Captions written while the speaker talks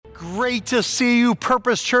Great to see you,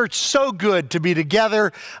 Purpose Church. So good to be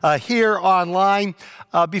together here online.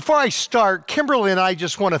 Before I start, Kimberly and I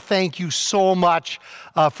just want to thank you so much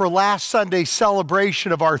for last Sunday's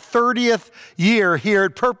celebration of our 30th year here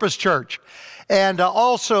at Purpose Church, and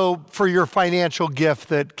also for your financial gift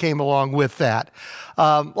that came along with that.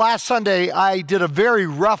 Last Sunday, I did a very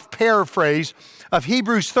rough paraphrase of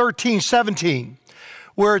Hebrews 13:17.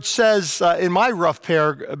 Where it says, in my rough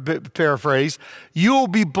paraphrase, you will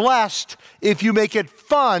be blessed if you make it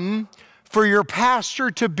fun for your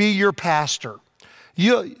pastor to be your pastor.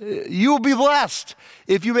 You will be blessed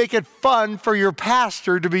if you make it fun for your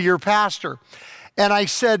pastor to be your pastor. And I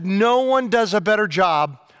said, no one does a better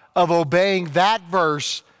job of obeying that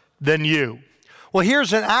verse than you. Well,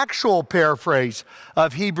 here's an actual paraphrase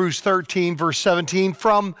of Hebrews 13, verse 17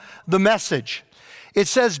 from the Message. It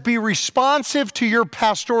says, be responsive to your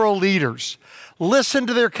pastoral leaders. Listen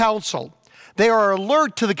to their counsel. They are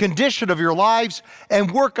alert to the condition of your lives and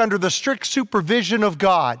work under the strict supervision of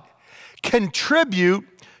God. Contribute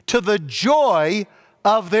to the joy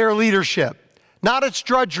of their leadership, not its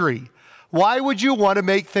drudgery. Why would you want to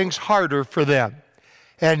make things harder for them?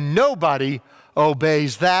 And nobody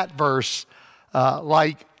obeys that verse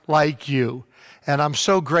like you. And I'm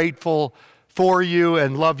so grateful for you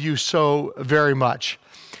and love you so very much.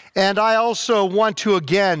 And I also want to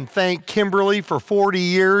again thank Kimberly for 40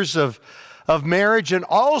 years of marriage and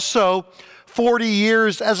also 40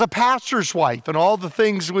 years as a pastor's wife and all the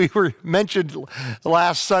things we were mentioned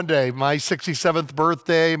last Sunday, my 67th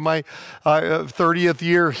birthday, my 30th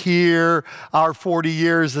year here, our 40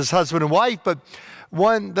 years as husband and wife. But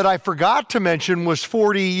one that I forgot to mention was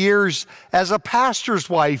 40 years as a pastor's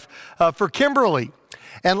wife for Kimberly.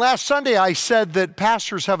 And last Sunday, I said that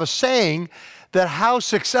pastors have a saying that how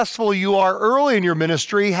successful you are early in your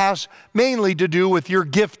ministry has mainly to do with your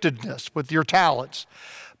giftedness, with your talents.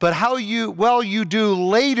 But how well you do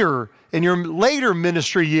later in your later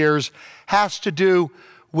ministry years has to do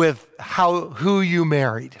with who you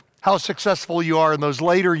married. How successful you are in those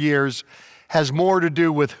later years has more to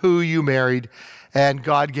do with who you married, and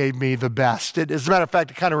God gave me the best. As a matter of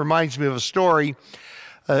fact, it kind of reminds me of a story.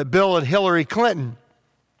 Bill and Hillary Clinton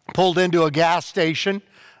pulled into a gas station.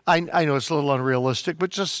 I know it's a little unrealistic, but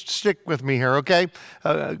just stick with me here, okay?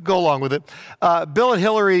 Go along with it. Bill and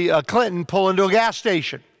Hillary Clinton pull into a gas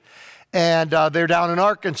station, and they're down in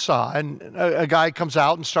Arkansas, and a guy comes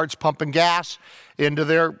out and starts pumping gas into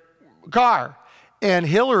their car. And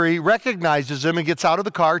Hillary recognizes him and gets out of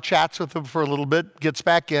the car, chats with him for a little bit, gets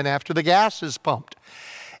back in after the gas is pumped.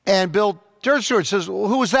 And Bill turns to her and says, well,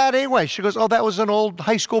 who was that anyway? She goes, oh, that was an old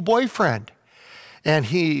high school boyfriend. And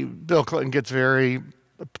Bill Clinton gets very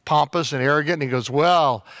pompous and arrogant, and he goes,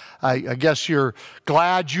 well, I guess you're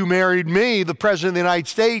glad you married me, the President of the United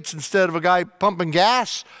States, instead of a guy pumping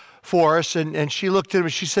gas for us. And she looked at him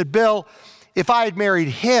and she said, Bill, if I had married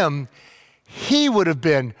him, he would have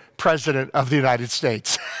been President of the United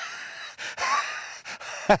States.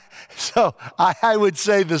 So I would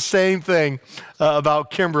say the same thing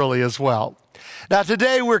about Kimberly as well. Now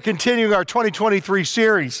today we're continuing our 2023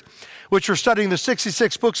 series, which we're studying the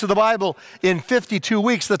 66 books of the Bible in 52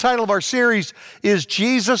 weeks. The title of our series is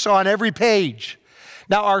Jesus on Every Page.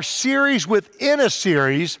 Now, our series within a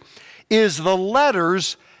series is the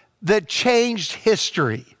letters that changed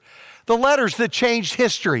history. The letters that changed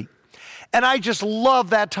history. And I just love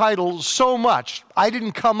that title so much. I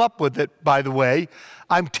didn't come up with it, by the way.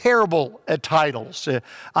 I'm terrible at titles.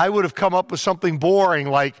 I would have come up with something boring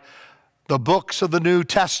like the books of the New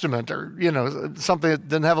Testament, or, something that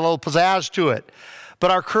didn't have a little pizzazz to it. But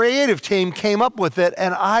our creative team came up with it,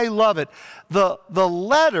 and I love it. The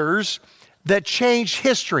letters that changed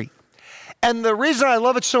history. And the reason I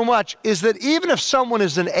love it so much is that even if someone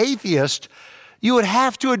is an atheist, you would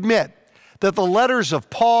have to admit that the letters of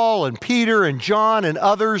Paul and Peter and John and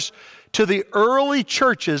others to the early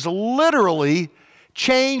churches literally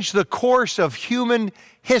changed the course of human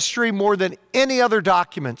history more than any other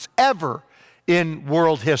documents ever in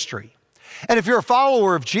world history. And if you're a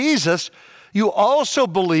follower of Jesus, you also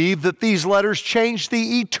believe that these letters changed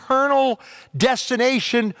the eternal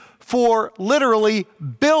destination for literally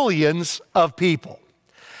billions of people.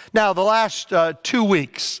 Now, the last 2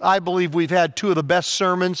 weeks, I believe we've had two of the best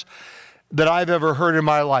sermons that I've ever heard in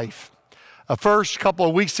my life. First, a couple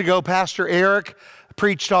of weeks ago, Pastor Eric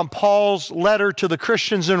preached on Paul's letter to the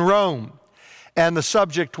Christians in Rome, and the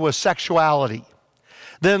subject was sexuality.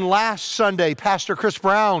 Then last Sunday, Pastor Chris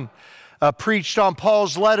Brown preached on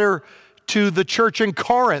Paul's letter to the church in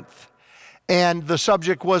Corinth, and the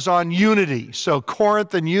subject was on unity. So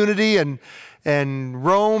Corinth and unity, and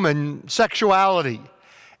Rome and sexuality.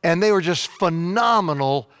 And they were just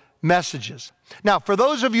phenomenal messages. Now, for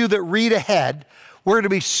those of you that read ahead, we're going to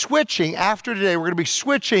be switching, after today, we're going to be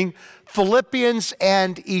switching Philippians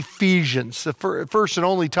and Ephesians. The first and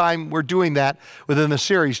only time we're doing that within the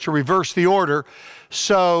series, to reverse the order.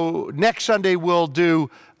 So next Sunday we'll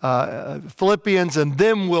do Philippians, and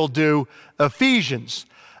then we'll do Ephesians.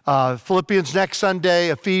 Philippians next Sunday,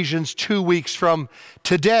 Ephesians 2 weeks from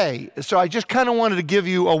today. So I just kind of wanted to give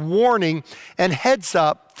you a warning and heads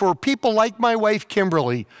up for people like my wife,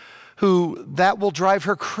 Kimberly, who that will drive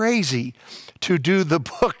her crazy to do the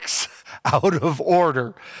books out of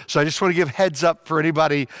order. So I just want to give heads up for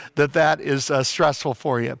anybody that is stressful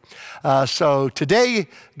for you. So today,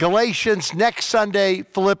 Galatians, next Sunday,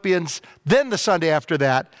 Philippians, then the Sunday after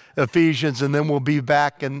that, Ephesians, and then we'll be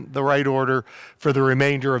back in the right order for the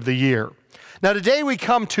remainder of the year. Now today we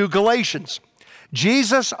come to Galatians,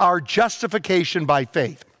 Jesus, our justification by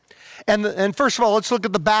faith. And first of all, let's look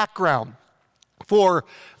at the background for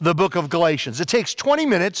the book of Galatians. It takes 20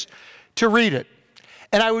 minutes to read it.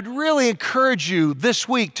 And I would really encourage you this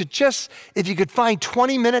week to just, if you could find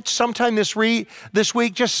 20 minutes sometime this week,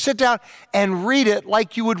 just sit down and read it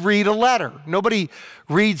like you would read a letter. Nobody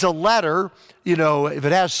reads a letter, if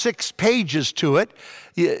it has 6 pages to it.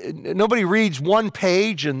 Nobody reads one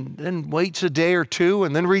page and then waits a day or two,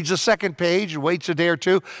 and then reads a second page and waits a day or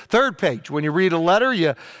two. Third page. When you read a letter,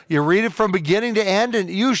 you read it from beginning to end, and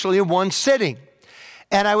usually in one sitting.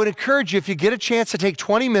 And I would encourage you, if you get a chance, to take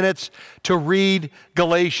 20 minutes to read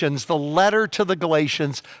Galatians, the letter to the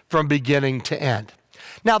Galatians from beginning to end.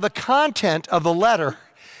 Now, the content of the letter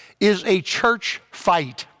is a church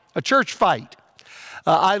fight,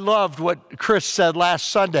 I loved what Chris said last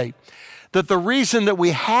Sunday, that the reason that we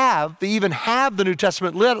even have the New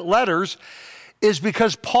Testament letters is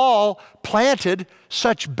because Paul planted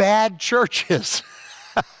such bad churches.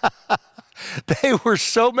 They were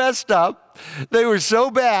so messed up, they were so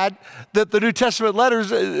bad that the New Testament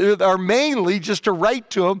letters are mainly just to write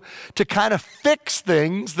to them to kind of fix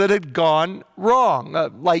things that had gone wrong,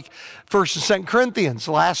 like 1st and 2nd Corinthians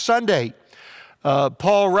last Sunday.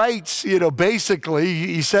 Paul writes, basically,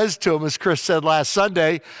 he says to him, as Chris said last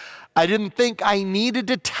Sunday, I didn't think I needed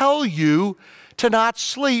to tell you to not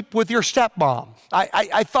sleep with your stepmom.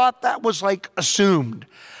 I thought that was like assumed.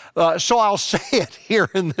 So I'll say it here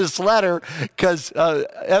in this letter because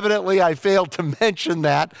evidently I failed to mention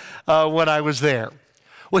that when I was there.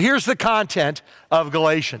 Well, here's the content of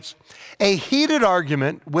Galatians. A heated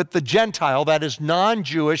argument with the Gentile, that is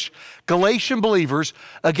non-Jewish Galatian believers,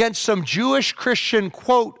 against some Jewish Christian,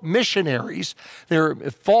 quote, missionaries. They're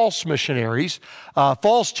false missionaries,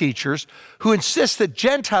 false teachers, who insist that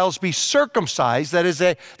Gentiles be circumcised. That is,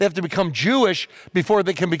 they have to become Jewish before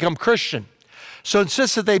they can become Christian. So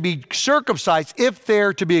insists that they be circumcised if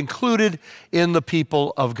they're to be included in the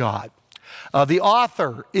people of God. The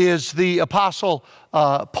author is the Apostle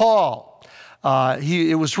Paul.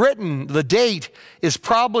 It was written, the date is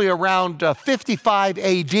probably around 55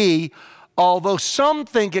 AD, although some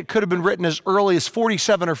think it could have been written as early as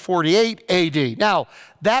 47 or 48 AD. Now,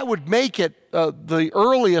 that would make it the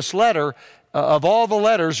earliest letter of all the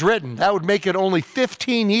letters written. That would make it only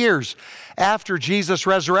 15 years after Jesus'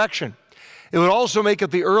 resurrection. It would also make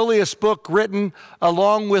it the earliest book written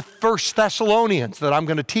along with 1 Thessalonians that I'm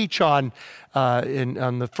going to teach on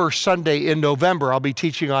the first Sunday in November. I'll be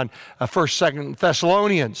teaching on 1st, 2nd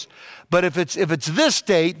Thessalonians. But if it's this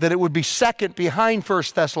date, then it would be second behind 1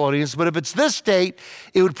 Thessalonians. But if it's this date,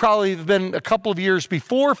 it would probably have been a couple of years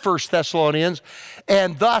before 1 Thessalonians,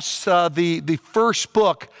 and thus the first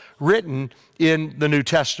book written in the New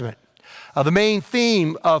Testament. The main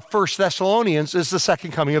theme of 1 Thessalonians is the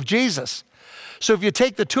second coming of Jesus. So if you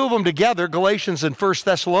take the two of them together, Galatians and 1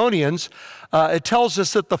 Thessalonians, it tells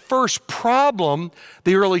us that the first problem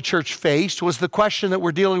the early church faced was the question that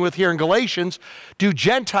we're dealing with here in Galatians: do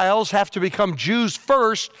Gentiles have to become Jews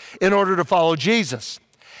first in order to follow Jesus?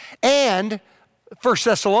 And 1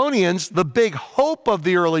 Thessalonians, the big hope of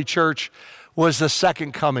the early church was the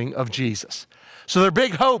second coming of Jesus. So their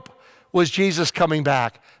big hope was Jesus coming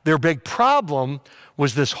back. Their big problem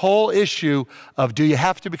was this whole issue of, do you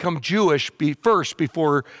have to become Jewish first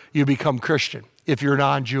before you become Christian, if you're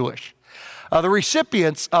non-Jewish? The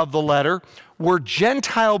recipients of the letter were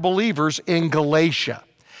Gentile believers in Galatia.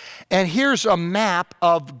 And here's a map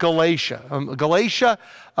of Galatia. Galatia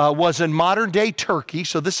was in modern-day Turkey,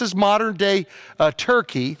 so this is modern-day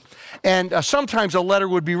Turkey. And sometimes a letter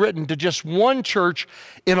would be written to just one church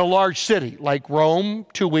in a large city, like Rome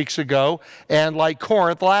 2 weeks ago, and like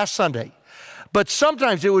Corinth last Sunday. But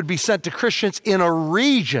sometimes it would be sent to Christians in a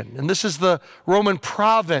region, and this is the Roman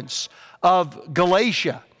province of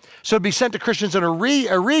Galatia. So it'd be sent to Christians in a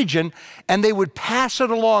region, and they would pass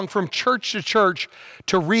it along from church to church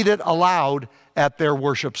to read it aloud at their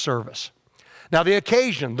worship service. Now the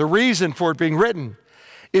occasion, the reason for it being written,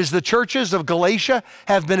 is the churches of Galatia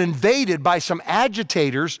have been invaded by some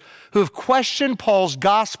agitators who have questioned Paul's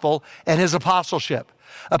gospel and his apostleship.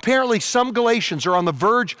 Apparently, some Galatians are on the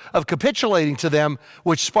verge of capitulating to them,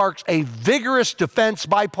 which sparks a vigorous defense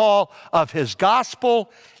by Paul of his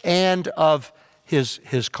gospel and of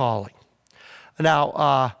his calling.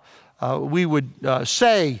 Now, we would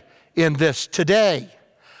say in this today,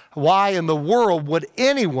 why in the world would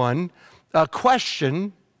anyone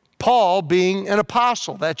question Paul being an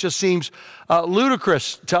apostle? That just seems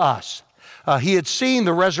ludicrous to us. He had seen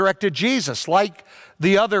the resurrected Jesus like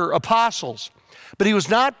the other apostles, but he was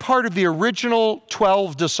not part of the original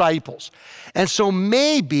 12 disciples. And so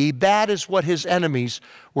maybe that is what his enemies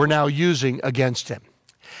were now using against him.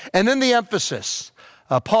 And then the emphasis.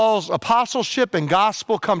 Paul's apostleship and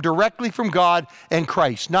gospel come directly from God and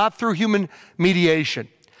Christ, not through human mediation.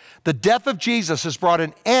 The death of Jesus has brought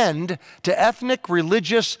an end to ethnic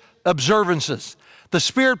religious observances. The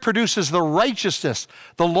Spirit produces the righteousness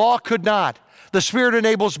the law could not. The Spirit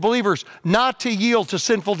enables believers not to yield to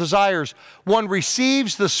sinful desires. One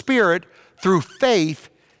receives the Spirit through faith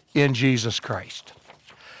in Jesus Christ.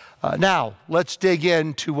 Now, let's dig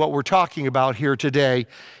into what we're talking about here today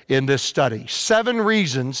in this study. 7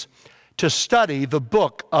 reasons to study the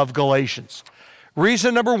book of Galatians.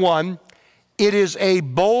 Reason number 1, it is a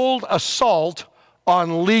bold assault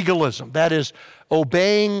on legalism. That is,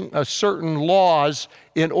 obeying certain laws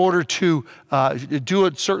in order to do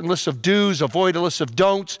a certain list of do's, avoid a list of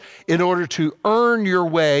don'ts, in order to earn your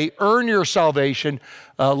way, earn your salvation,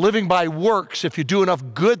 living by works. If you do enough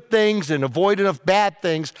good things and avoid enough bad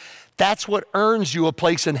things, that's what earns you a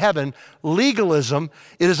place in heaven. Legalism,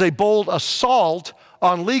 it is a bold assault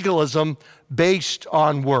on legalism based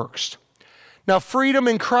on works. Now, freedom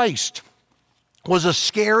in Christ was a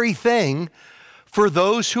scary thing for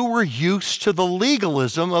those who were used to the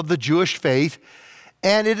legalism of the Jewish faith,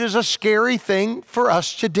 and it is a scary thing for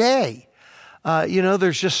us today.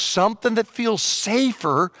 There's just something that feels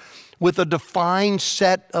safer with a defined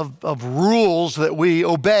set of rules that we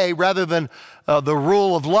obey rather than the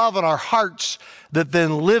rule of love in our hearts that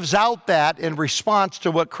then lives out that in response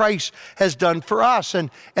to what Christ has done for us. And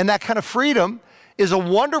that kind of freedom is a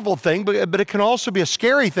wonderful thing, but it can also be a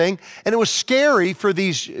scary thing. And it was scary for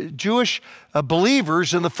these Jewish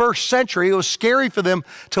believers in the first century. It was scary for them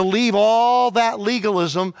to leave all that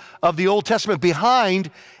legalism of the Old Testament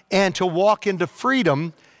behind and to walk into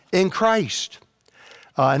freedom in Christ.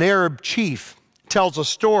 An Arab chief tells a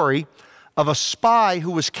story of a spy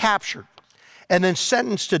who was captured and then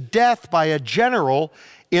sentenced to death by a general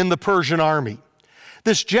in the Persian army.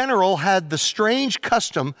 This general had the strange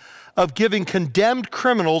custom of giving condemned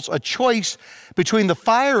criminals a choice between the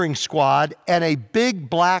firing squad and a big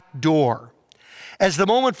black door. As the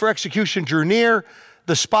moment for execution drew near,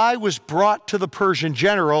 the spy was brought to the Persian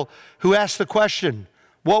general, who asked the question,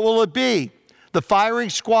 "What will it be, the firing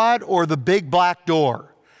squad or the big black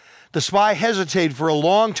door?" The spy hesitated for a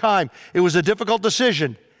long time. It was a difficult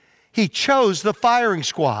decision. He chose the firing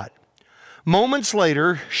squad. Moments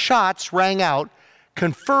later, shots rang out,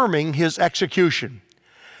 confirming his execution.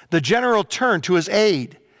 The general turned to his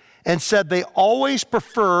aide and said they always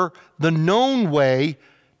prefer the known way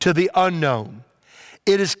to the unknown.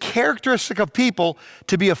 It is characteristic of people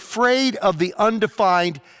to be afraid of the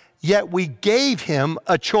undefined, yet we gave him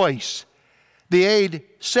a choice. The aide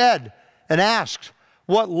said and asked,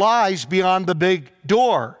 "What lies beyond the big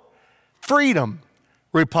door?" "Freedom,"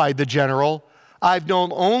 replied the general. "I've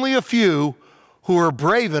known only a few who were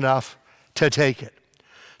brave enough to take it."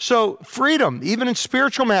 So freedom, even in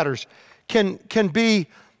spiritual matters, can be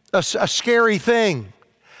a scary thing.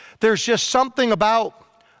 There's just something about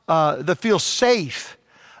that feels safe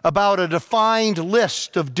about a defined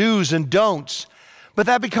list of do's and don'ts, but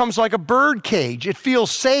that becomes like a bird cage. It feels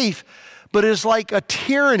safe, but is like a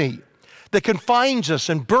tyranny that confines us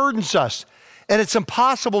and burdens us, and it's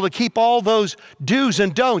impossible to keep all those do's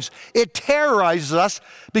and don'ts. It terrorizes us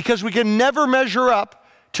because we can never measure up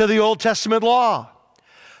to the Old Testament law.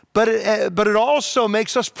 But it also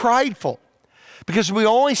makes us prideful because we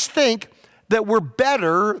always think that we're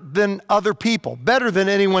better than other people, better than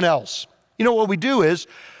anyone else. You know, what we do is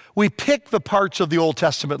we pick the parts of the Old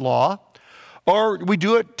Testament law, or we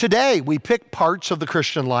do it today. We pick parts of the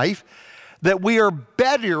Christian life that we are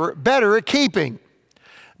better at keeping,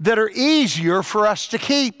 that are easier for us to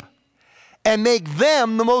keep, and make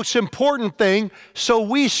them the most important thing so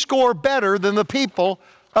we score better than the people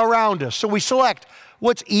around us. So we select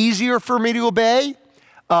what's easier for me to obey,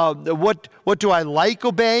 What do I like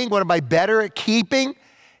obeying? What am I better at keeping?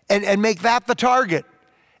 And make that the target.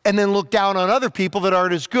 And then look down on other people that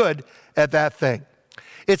aren't as good at that thing.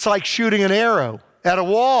 It's like shooting an arrow at a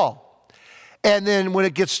wall. And then when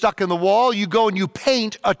it gets stuck in the wall, you go and you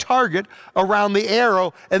paint a target around the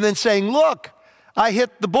arrow and then saying, look, I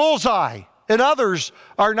hit the bullseye. And others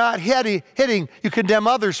are not hitting. You condemn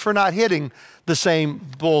others for not hitting the same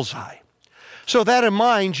bullseye. So with that in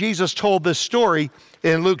mind, Jesus told this story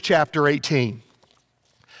in Luke chapter 18.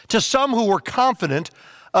 To some who were confident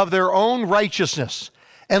of their own righteousness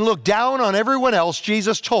and looked down on everyone else,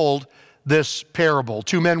 Jesus told this parable.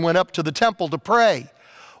 Two men went up to the temple to pray.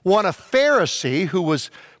 One a Pharisee, who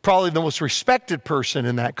was probably the most respected person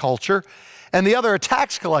in that culture, and the other a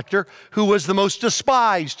tax collector, who was the most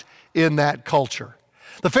despised in that culture.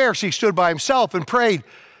 The Pharisee stood by himself and prayed,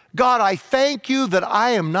 God, I thank you that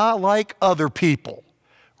I am not like other people,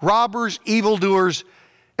 robbers, evildoers,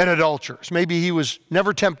 and adulterers. Maybe he was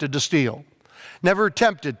never tempted to steal, never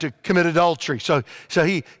tempted to commit adultery. So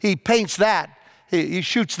he paints that. He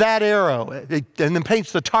shoots that arrow and then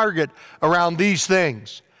paints the target around these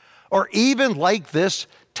things. Or even like this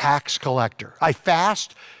tax collector. I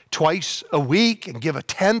fast twice a week and give a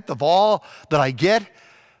tenth of all that I get.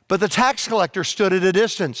 But the tax collector stood at a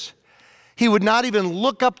distance. He would not even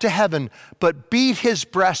look up to heaven, but beat his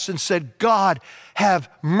breast and said, God, have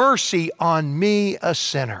mercy on me, a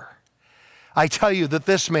sinner. I tell you that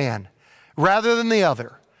this man, rather than the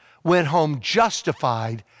other, went home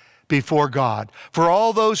justified before God. For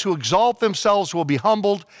all those who exalt themselves will be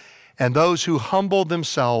humbled, and those who humble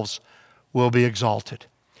themselves will be exalted.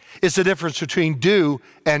 It's the difference between do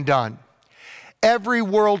and done. Every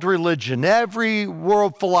world religion, every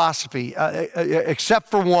world philosophy, except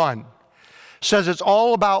for one, says it's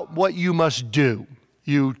all about what you must do.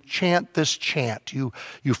 You chant this chant. You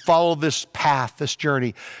follow this path, this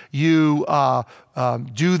journey. You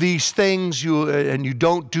do these things, and you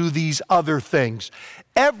don't do these other things.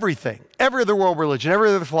 Everything, every other world religion, every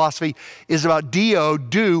other philosophy is about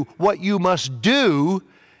do what you must do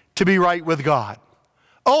to be right with God.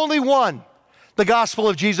 Only one. The gospel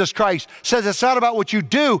of Jesus Christ says it's not about what you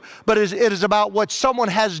do, but it is about what someone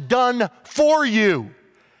has done for you.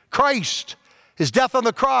 Christ, his death on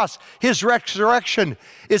the cross, his resurrection.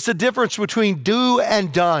 It's the difference between do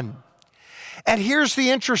and done. And here's the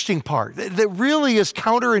interesting part that really is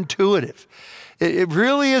counterintuitive. It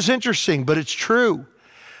really is interesting, but it's true.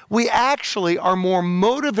 We actually are more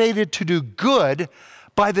motivated to do good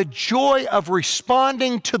by the joy of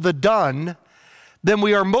responding to the done than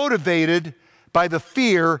we are motivated by the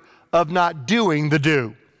fear of not doing the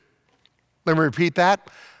do. Let me repeat that.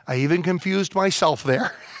 I even confused myself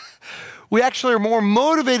there. We actually are more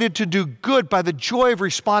motivated to do good by the joy of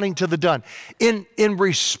responding to the done. In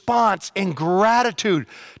response, in gratitude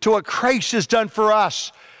to what Christ has done for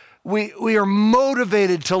us, we are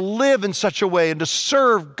motivated to live in such a way and to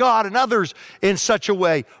serve God and others in such a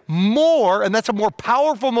way more, and that's a more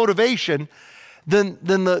powerful motivation than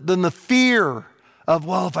the fear of,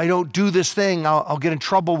 well, if I don't do this thing, I'll get in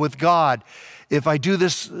trouble with God. If I do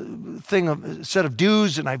this thing, a set of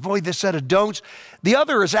do's, and I avoid this set of don'ts. The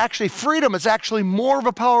other is actually freedom. It's actually more of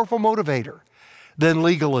a powerful motivator than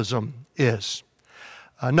legalism is.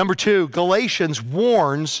 Number two, Galatians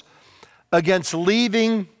warns against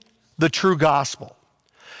leaving the true gospel.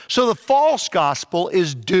 So the false gospel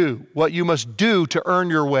is do, what you must do to earn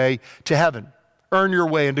your way to heaven, earn your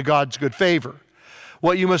way into God's good favor,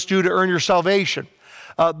 what you must do to earn your salvation.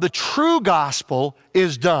 The true gospel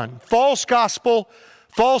is done. False gospel,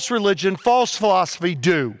 false religion, false philosophy,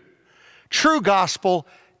 do. True gospel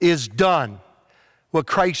is done, what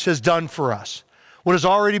Christ has done for us, what has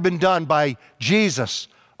already been done by Jesus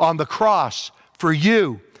on the cross for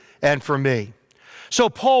you and for me. So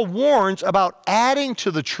Paul warns about adding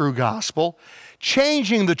to the true gospel,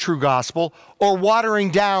 changing the true gospel, or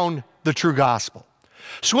watering down the true gospel.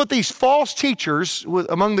 So what these false teachers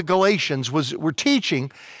among the Galatians were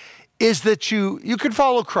teaching is that you can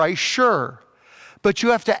follow Christ, sure, but you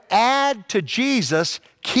have to add to Jesus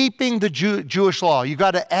keeping the Jewish law. You've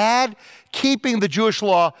got to add keeping the Jewish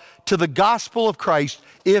law to the gospel of Christ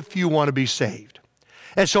if you want to be saved.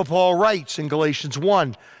 And so Paul writes in Galatians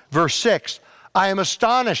 1, verse 6, I am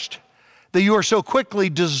astonished that you are so quickly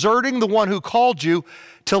deserting the one who called you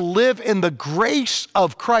to live in the grace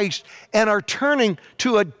of Christ and are turning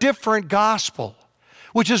to a different gospel,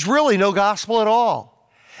 which is really no gospel at all.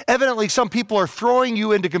 Evidently, some people are throwing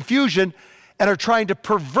you into confusion and are trying to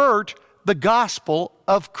pervert the gospel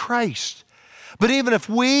of Christ. But even if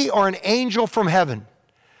we are an angel from heaven,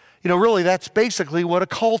 really that's basically what a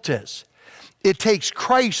cult is. It takes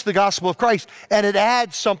Christ, the gospel of Christ, and it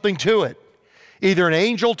adds something to it. Either an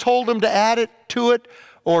angel told him to add it to it,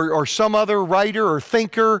 or some other writer or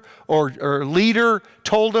thinker or leader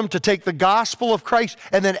told him to take the gospel of Christ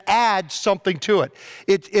and then add something to it.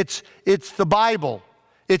 It's the Bible.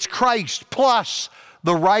 It's Christ plus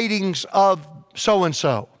the writings of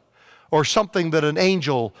so-and-so, or something that an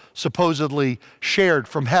angel supposedly shared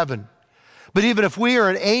from heaven. But even if we or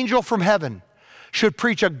an angel from heaven should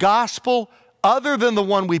preach a gospel other than the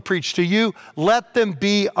one we preach to you, let them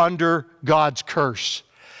be under God's curse.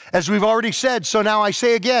 As we've already said, so now I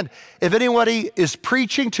say again, if anybody is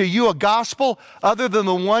preaching to you a gospel other than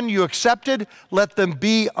the one you accepted, let them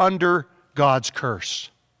be under God's curse.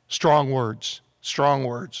 Strong words, strong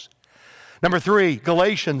words. Number 3,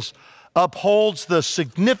 Galatians upholds the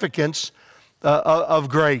significance of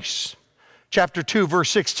grace. Chapter 2, verse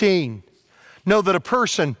 16. Know that a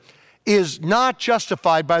person is not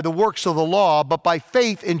justified by the works of the law, but by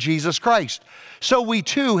faith in Jesus Christ. So we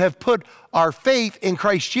too have put our faith in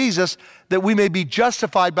Christ Jesus, that we may be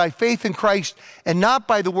justified by faith in Christ and not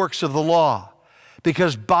by the works of the law.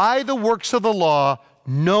 Because by the works of the law,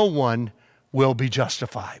 no one will be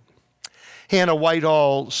justified. Hannah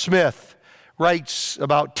Whitehall Smith writes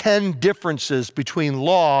about 10 differences between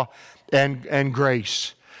law and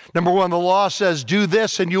grace. Number 1, the law says, do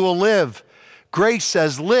this and you will live. Grace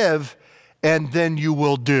says, live and then you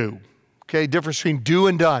will do. Okay, difference between do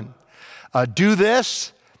and done. Do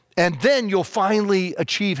this and then you'll finally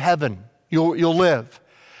achieve heaven. You'll live.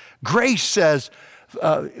 Grace says,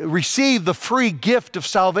 receive the free gift of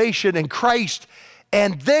salvation in Christ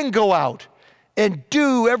and then go out and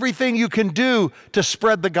do everything you can do to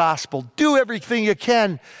spread the gospel. Do everything you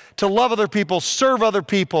can to love other people, serve other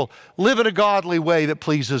people, live in a godly way that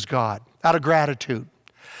pleases God, out of gratitude.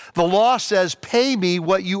 The law says, pay me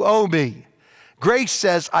what you owe me. Grace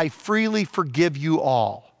says, I freely forgive you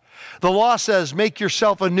all. The law says, make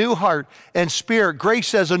yourself a new heart and spirit. Grace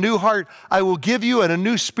says, a new heart I will give you, and a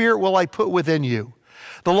new spirit will I put within you.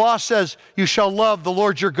 The law says, you shall love the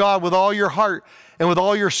Lord your God with all your heart and with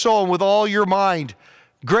all your soul and with all your mind.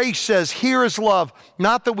 Grace says, here is love,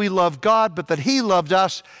 not that we love God, but that he loved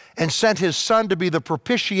us and sent his son to be the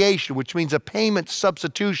propitiation, which means a payment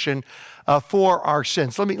substitution for our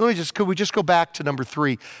sins. Could we just go back to number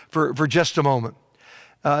 3 for just a moment?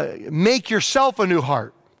 Make yourself a new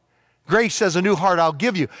heart. Grace says, a new heart I'll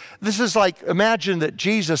give you. This is like, imagine that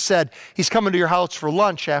Jesus said, he's coming to your house for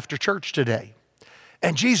lunch after church today.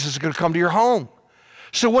 And Jesus is going to come to your home.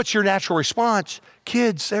 So what's your natural response?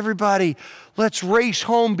 Kids, everybody, let's race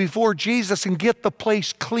home before Jesus and get the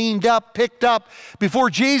place cleaned up, picked up before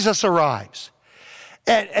Jesus arrives.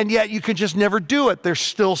 And yet you can just never do it. There's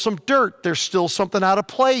still some dirt. There's still something out of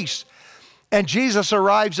place. And Jesus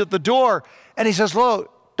arrives at the door and he says,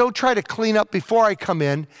 look, don't try to clean up before I come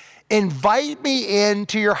in. Invite me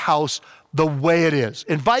into your house the way it is.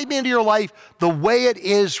 Invite me into your life the way it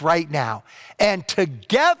is right now. And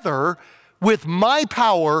together with my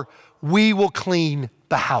power, we will clean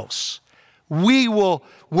the house. We will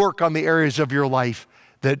work on the areas of your life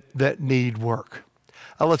that need work.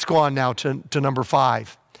 Let's go on now to number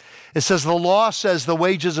 5. It says, the law says the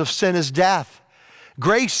wages of sin is death.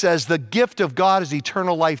 Grace says the gift of God is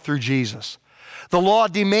eternal life through Jesus. The law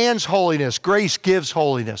demands holiness. Grace gives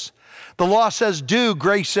holiness. The law says do.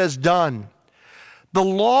 Grace says done. The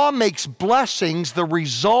law makes blessings the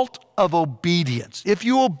result of obedience. If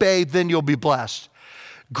you obey, then you'll be blessed.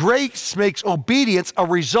 Grace makes obedience a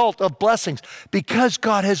result of blessings. Because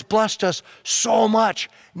God has blessed us so much,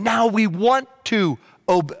 now we want to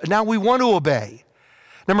obey.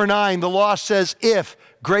 Number 9, the law says if,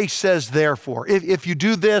 grace says therefore. If you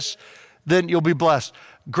do this, then you'll be blessed.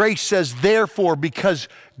 Grace says therefore, because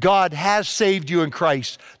God has saved you in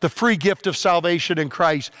Christ, the free gift of salvation in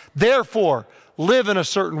Christ. Therefore, live in a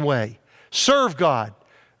certain way. Serve God.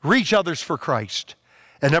 Reach others for Christ.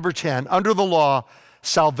 And number 10, under the law,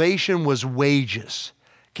 salvation was wages.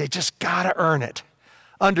 Okay, just gotta earn it.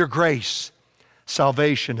 Under grace,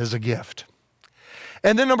 salvation is a gift.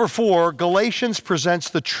 And then number 4, Galatians presents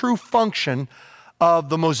the true function of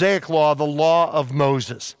the Mosaic law, the law of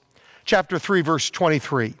Moses. Chapter 3, verse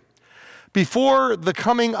 23. Before the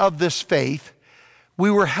coming of this faith, we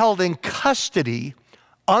were held in custody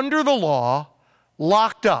under the law,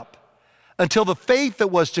 locked up, until the faith that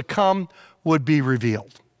was to come would be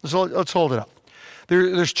revealed. So let's hold it up.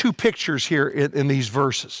 There's 2 pictures here in these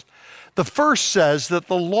verses. The first says that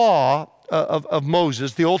the law of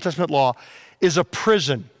Moses, the Old Testament law, is a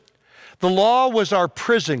prison. The law was our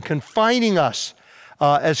prison, confining us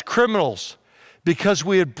as criminals because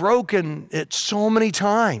we had broken it so many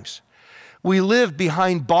times. We lived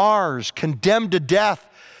behind bars, condemned to death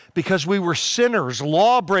because we were sinners,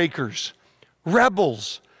 lawbreakers,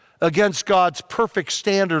 rebels against God's perfect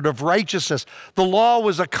standard of righteousness. The law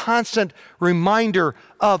was a constant reminder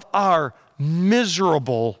of our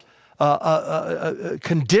miserable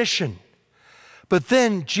condition. But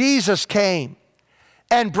then Jesus came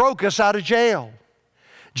and broke us out of jail.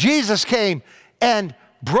 Jesus came and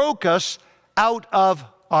broke us out of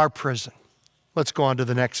our prison. Let's go on to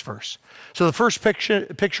the next verse. So the first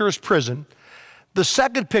picture is prison. The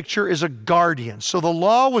second picture is a guardian. So the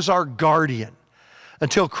law was our guardian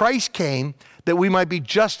until Christ came that we might be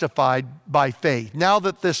justified by faith. Now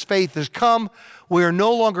that this faith has come, we are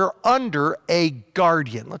no longer under a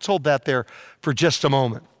guardian. Let's hold that there for just a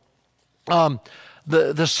moment.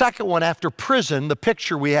 The second one after prison, the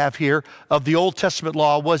picture we have here of the Old Testament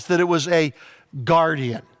law was that it was a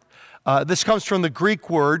guardian. This comes from the Greek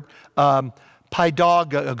word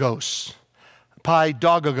paidagogos,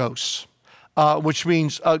 which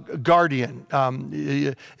means a guardian.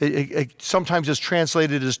 It sometimes is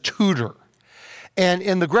translated as tutor. And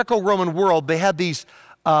in the Greco-Roman world, they had these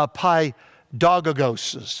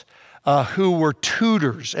paidagogoses who were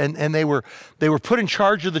tutors, and they were put in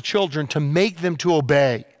charge of the children to make them to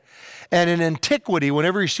obey. And in antiquity,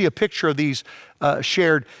 whenever you see a picture of these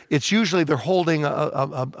shared, it's usually they're holding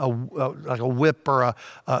like a whip or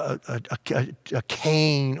a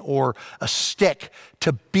cane or a stick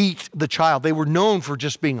to beat the child. They were known for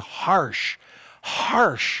just being harsh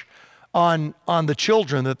on the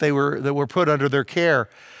children that were put under their care.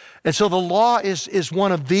 And so the law is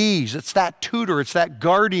one of these. It's that tutor, it's that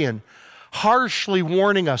guardian, harshly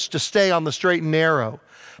warning us to stay on the straight and narrow,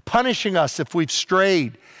 punishing us if we've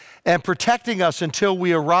strayed, and protecting us until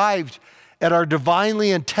we arrived at our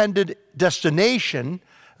divinely intended destination,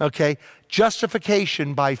 okay,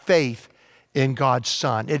 justification by faith in God's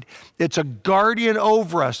Son. It's a guardian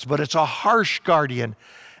over us, but it's a harsh guardian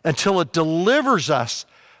until it delivers us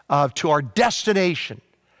to our destination.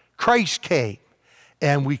 Christ came,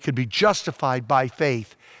 and we could be justified by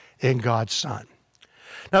faith in God's Son.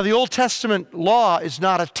 Now, the Old Testament law is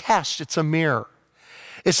not a test, it's a mirror.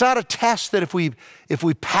 It's not a test that if we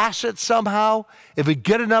pass it somehow, if we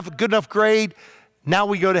get a good enough grade, now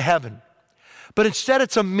we go to heaven. But instead,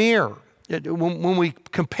 it's a mirror. When we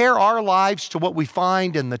compare our lives to what we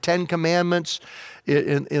find in the Ten Commandments,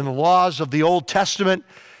 in the laws of the Old Testament,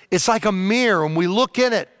 it's like a mirror, and we look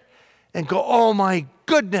in it and go, oh my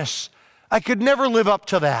goodness, I could never live up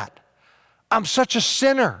to that. I'm such a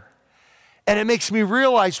sinner. And it makes me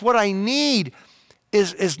realize what I need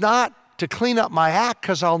is not to clean up my act,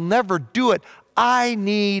 because I'll never do it. I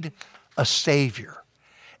need a Savior.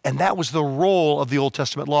 And that was the role of the Old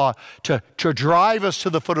Testament law, to drive us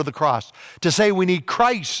to the foot of the cross, to say we need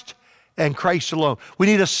Christ and Christ alone. We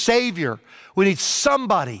need a Savior. We need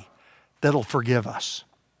somebody that'll forgive us.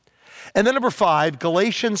 And then number 5,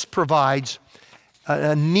 Galatians provides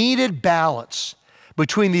a needed balance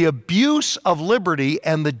between the abuse of liberty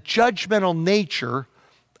and the judgmental nature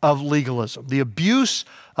of legalism. The abuse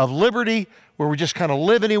of liberty, where we just kind of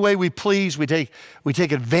live any way we please. We take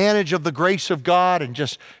advantage of the grace of God and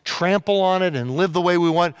just trample on it and live the way we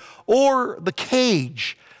want. Or the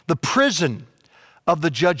cage, the prison of the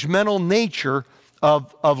judgmental nature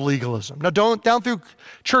of legalism. Now, down through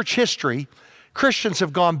church history, Christians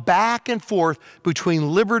have gone back and forth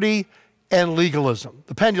between liberty and legalism.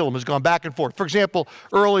 The pendulum has gone back and forth. For example,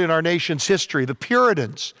 early in our nation's history, the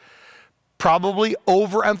Puritans, probably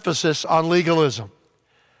overemphasis on legalism.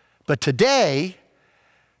 But today,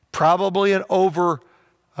 probably an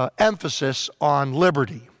overemphasis on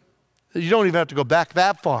liberty. You don't even have to go back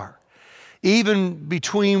that far. Even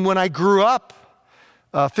between when I grew up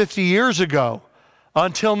 50 years ago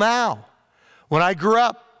until now. When I grew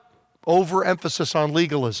up, overemphasis on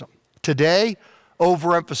legalism. Today,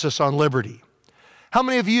 overemphasis on liberty. How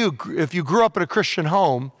many of you, if you grew up in a Christian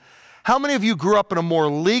home, how many of you grew up in a more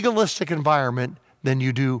legalistic environment than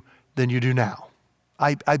you do now?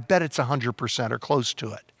 I bet it's 100% or close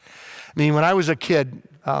to it. I mean, when I was a kid,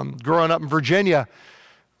 growing up in Virginia,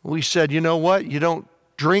 we said, you know what? You don't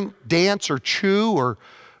drink, dance, or chew, or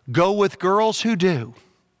go with girls who do.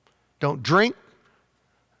 Don't drink,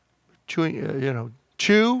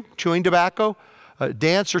 chewing tobacco,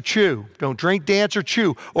 dance or chew. Don't drink, dance, or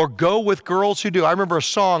chew, or go with girls who do. I remember a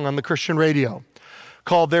song on the Christian radio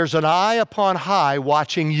called "There's an Eye Upon High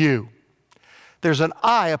Watching You." There's an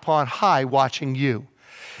eye upon high watching you.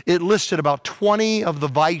 It listed about 20 of the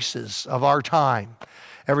vices of our time.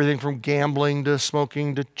 everything from gambling to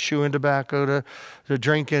smoking to chewing tobacco to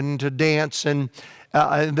drinking to dance. And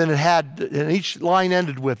then and each line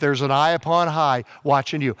ended with, there's an eye upon high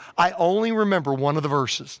watching you. I only remember one of the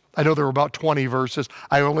verses. I know there were about 20 verses.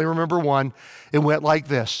 I only remember one. It went like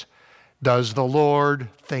this. Does the Lord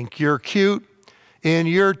think you're cute in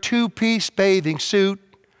your two-piece bathing suit?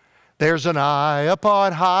 There's an eye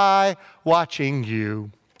upon high watching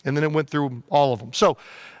you. And then it went through all of them. So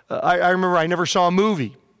I remember I never saw a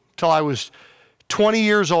movie till I was 20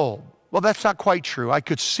 years old. Well, that's not quite true. I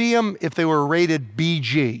could see them if they were rated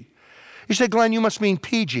BG. You say, Glenn, you must mean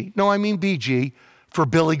PG. No, I mean BG for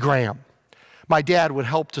Billy Graham. My dad would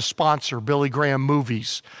help to sponsor Billy Graham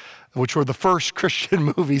movies, which were the first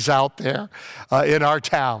Christian movies out there in our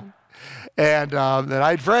town. And I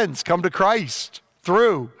had friends come to Christ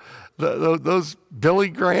through those Billy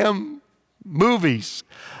Graham movies.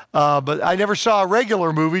 But I never saw a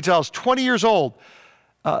regular movie till I was 20 years old.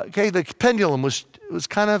 The pendulum was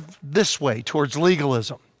kind of this way towards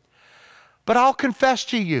legalism. But I'll confess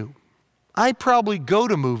to you, I probably go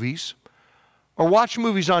to movies or watch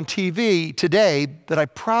movies on TV today that I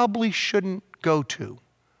probably shouldn't go to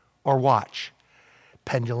or watch.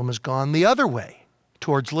 Pendulum has gone the other way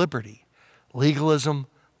towards liberty. Legalism,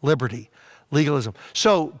 liberty, legalism.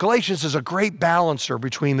 So Galatians is a great balancer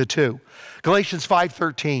between the two. Galatians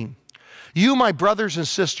 5:13. You, my brothers and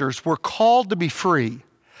sisters, were called to be free,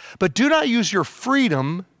 but do not use your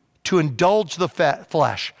freedom to indulge the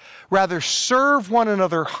flesh. Rather, serve one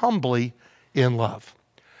another humbly in love.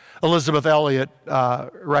 Elizabeth Elliot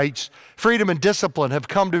writes, freedom and discipline have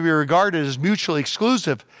come to be regarded as mutually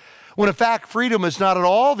exclusive, when in fact freedom is not at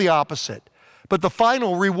all the opposite, but the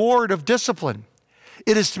final reward of discipline.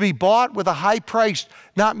 It is to be bought with a high price,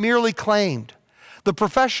 not merely claimed. The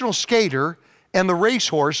professional skater and the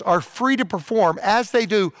racehorse are free to perform as they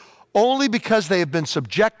do only because they have been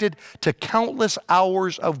subjected to countless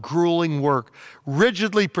hours of grueling work,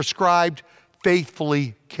 rigidly prescribed,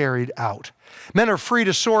 faithfully carried out. Men are free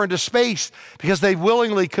to soar into space because they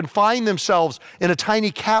willingly confine themselves in a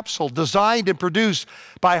tiny capsule designed and produced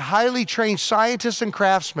by highly trained scientists and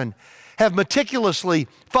craftsmen, have meticulously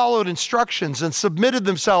followed instructions and submitted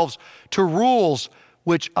themselves to rules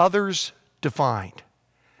which others defined.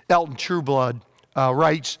 Elton Trueblood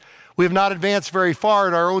writes, we have not advanced very far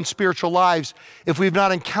in our own spiritual lives if we've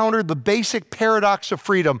not encountered the basic paradox of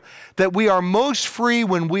freedom, that we are most free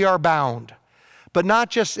when we are bound. But not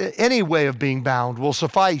just any way of being bound will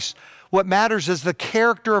suffice. What matters is the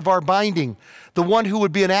character of our binding. The one who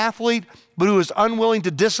would be an athlete, but who is unwilling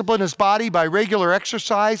to discipline his body by regular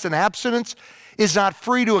exercise and abstinence, is not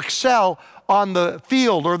free to excel on the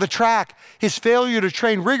field or the track. His failure to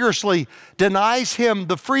train rigorously denies him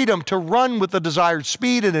the freedom to run with the desired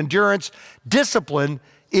speed and endurance. Discipline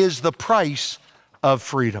is the price of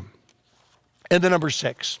freedom. And then number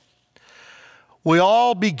 6, we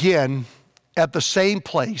all begin at the same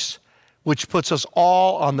place, which puts us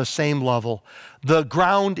all on the same level. The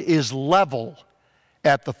ground is level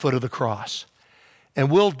at the foot of the cross.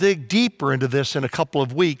 And we'll dig deeper into this in a couple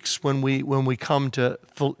of weeks when we come to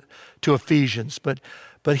Ephesians. But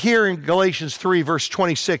here in Galatians 3, verse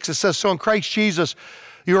 26, it says, so in Christ Jesus,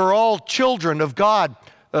 you are all children of God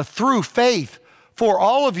through faith. For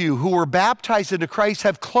all of you who were baptized into Christ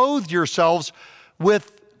have clothed yourselves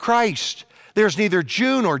with Christ. There's neither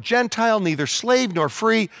Jew nor Gentile, neither slave nor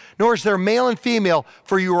free, nor is there male and female,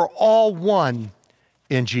 for you are all one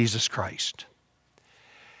in Jesus Christ.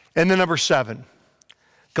 And then number 7,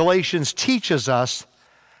 Galatians teaches us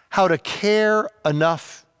how to care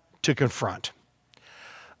enough to confront.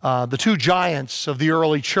 The two giants of the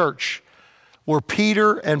early church were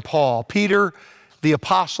Peter and Paul. Peter, the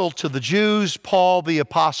apostle to the Jews, Paul, the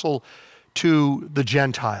apostle to the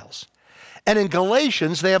Gentiles. And in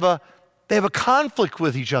Galatians, they have a conflict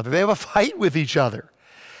with each other. They have a fight with each other.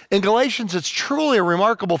 In Galatians, it's truly a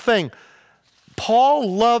remarkable thing. Paul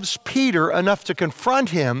loves Peter enough to confront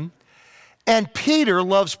him, and Peter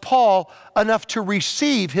loves Paul enough to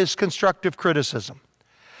receive his constructive criticism.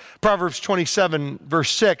 Proverbs 27, verse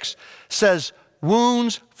 6 says,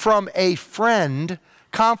 wounds from a friend,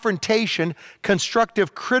 confrontation,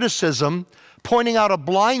 constructive criticism, pointing out a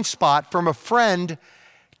blind spot from a friend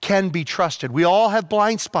can be trusted. We all have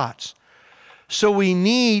blind spots. So we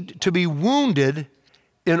need to be wounded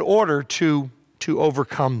in order to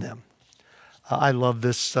overcome them. I love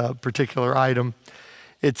this particular item.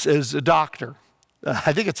 It's as a doctor.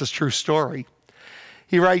 I think it's a true story.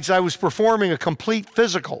 He writes, I was performing a complete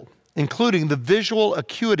physical, including the visual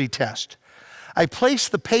acuity test. I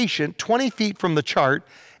placed the patient 20 feet from the chart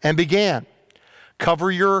and began.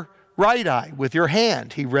 Cover your right eye with your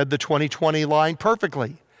hand. He read the 20/20 line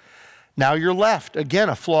perfectly. Now your left, again,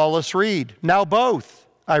 a flawless read. Now both,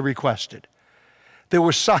 I requested. There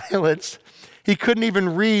was silence. He couldn't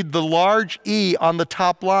even read the large E on the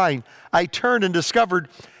top line. I turned and discovered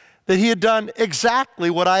that he had done exactly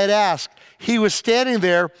what I had asked. He was standing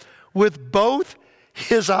there with both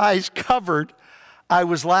his eyes covered. I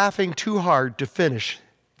was laughing too hard to finish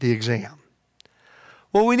the exam.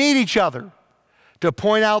 Well, we need each other to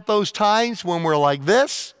point out those times when we're like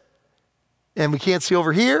this and we can't see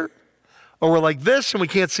over here, or we're like this and we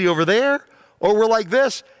can't see over there, or we're like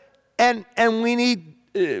this and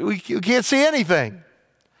we can't see anything.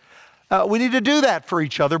 We need to do that for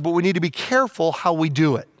each other, but we need to be careful how we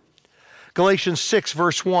do it. Galatians 6,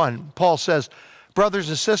 verse 1, Paul says, brothers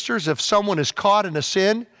and sisters, if someone is caught in a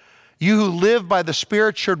sin, you who live by the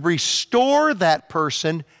Spirit should restore that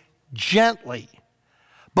person gently.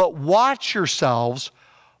 But watch yourselves,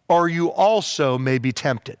 or you also may be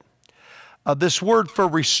tempted. This word for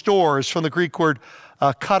restore is from the Greek word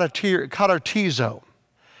katartizo,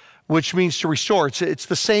 which means to restore. It's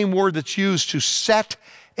the same word that's used to set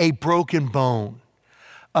a broken bone.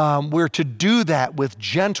 We're to do that with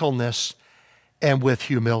gentleness and with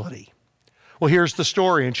humility. Well, here's the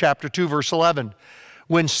story in chapter 2, verse 11.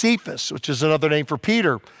 When Cephas, which is another name for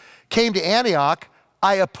Peter, came to Antioch,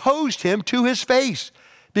 I opposed him to his face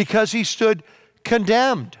because he stood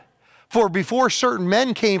condemned. For before certain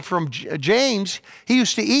men came from James, he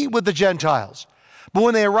used to eat with the Gentiles. But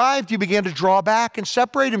when they arrived, he began to draw back and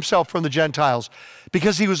separate himself from the Gentiles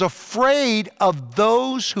because he was afraid of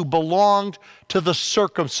those who belonged to the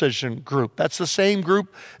circumcision group. That's the same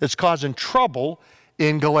group that's causing trouble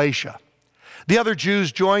in Galatia. The other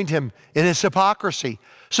Jews joined him in his hypocrisy,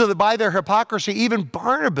 so that by their hypocrisy, even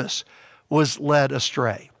Barnabas was led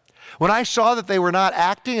astray. When I saw that they were not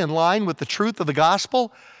acting in line with the truth of the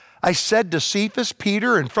gospel, I said to Cephas,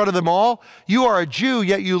 Peter, in front of them all, you are a Jew,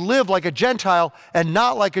 yet you live like a Gentile and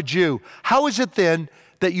not like a Jew. How is it then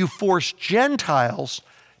that you force Gentiles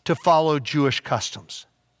to follow Jewish customs?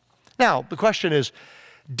 Now, the question is,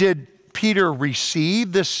 did Peter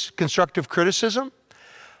receive this constructive criticism?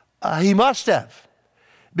 He must have,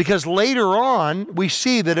 because later on we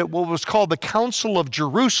see that what was called the Council of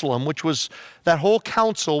Jerusalem, which was, that whole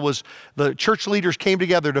council was, the church leaders came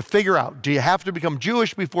together to figure out, do you have to become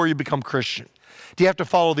Jewish before you become Christian? Do you have to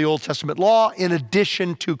follow the Old Testament law in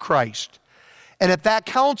addition to Christ? And at that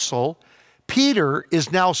council, Peter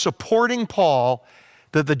is now supporting Paul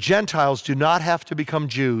that the Gentiles do not have to become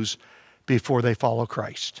Jews before they follow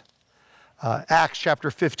Christ. Acts chapter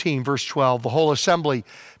 15, verse 12, the whole assembly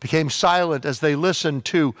became silent as they listened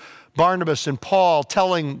to Barnabas and Paul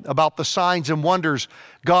telling about the signs and wonders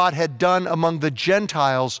God had done among the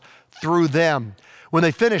Gentiles through them. When they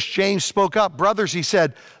finished, James spoke up. Brothers, he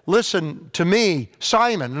said, listen to me.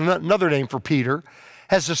 Simon, another name for Peter,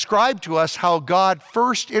 has described to us how God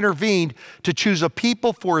first intervened to choose a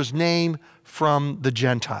people for his name from the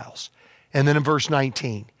Gentiles. And then in verse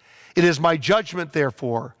 19, it is my judgment,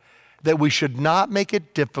 therefore, that we should not make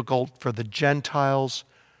it difficult for the Gentiles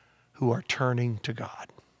who are turning to God.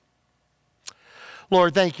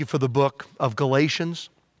 Lord, thank you for the book of Galatians.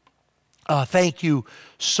 Thank you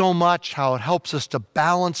so much how it helps us to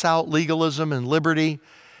balance out legalism and liberty.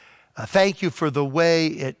 Thank you for the way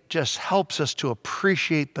it just helps us to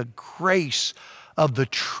appreciate the grace of the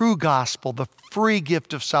true gospel, the free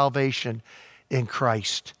gift of salvation in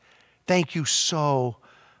Christ. Thank you so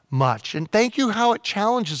much. And thank you how it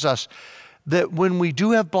challenges us that when we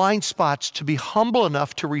do have blind spots, to be humble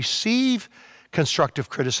enough to receive constructive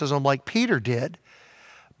criticism like Peter did,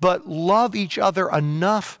 but love each other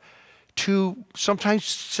enough to sometimes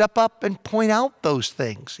step up and point out those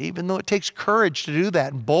things, even though it takes courage to do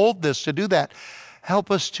that and boldness to do that.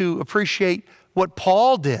 Help us to appreciate what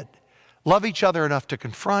Paul did. Love each other enough to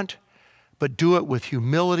confront, but do it with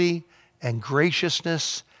humility and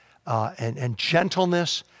graciousness and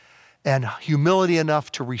gentleness, and humility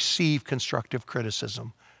enough to receive constructive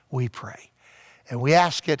criticism, we pray. And we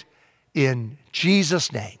ask it in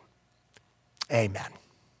Jesus' name. Amen.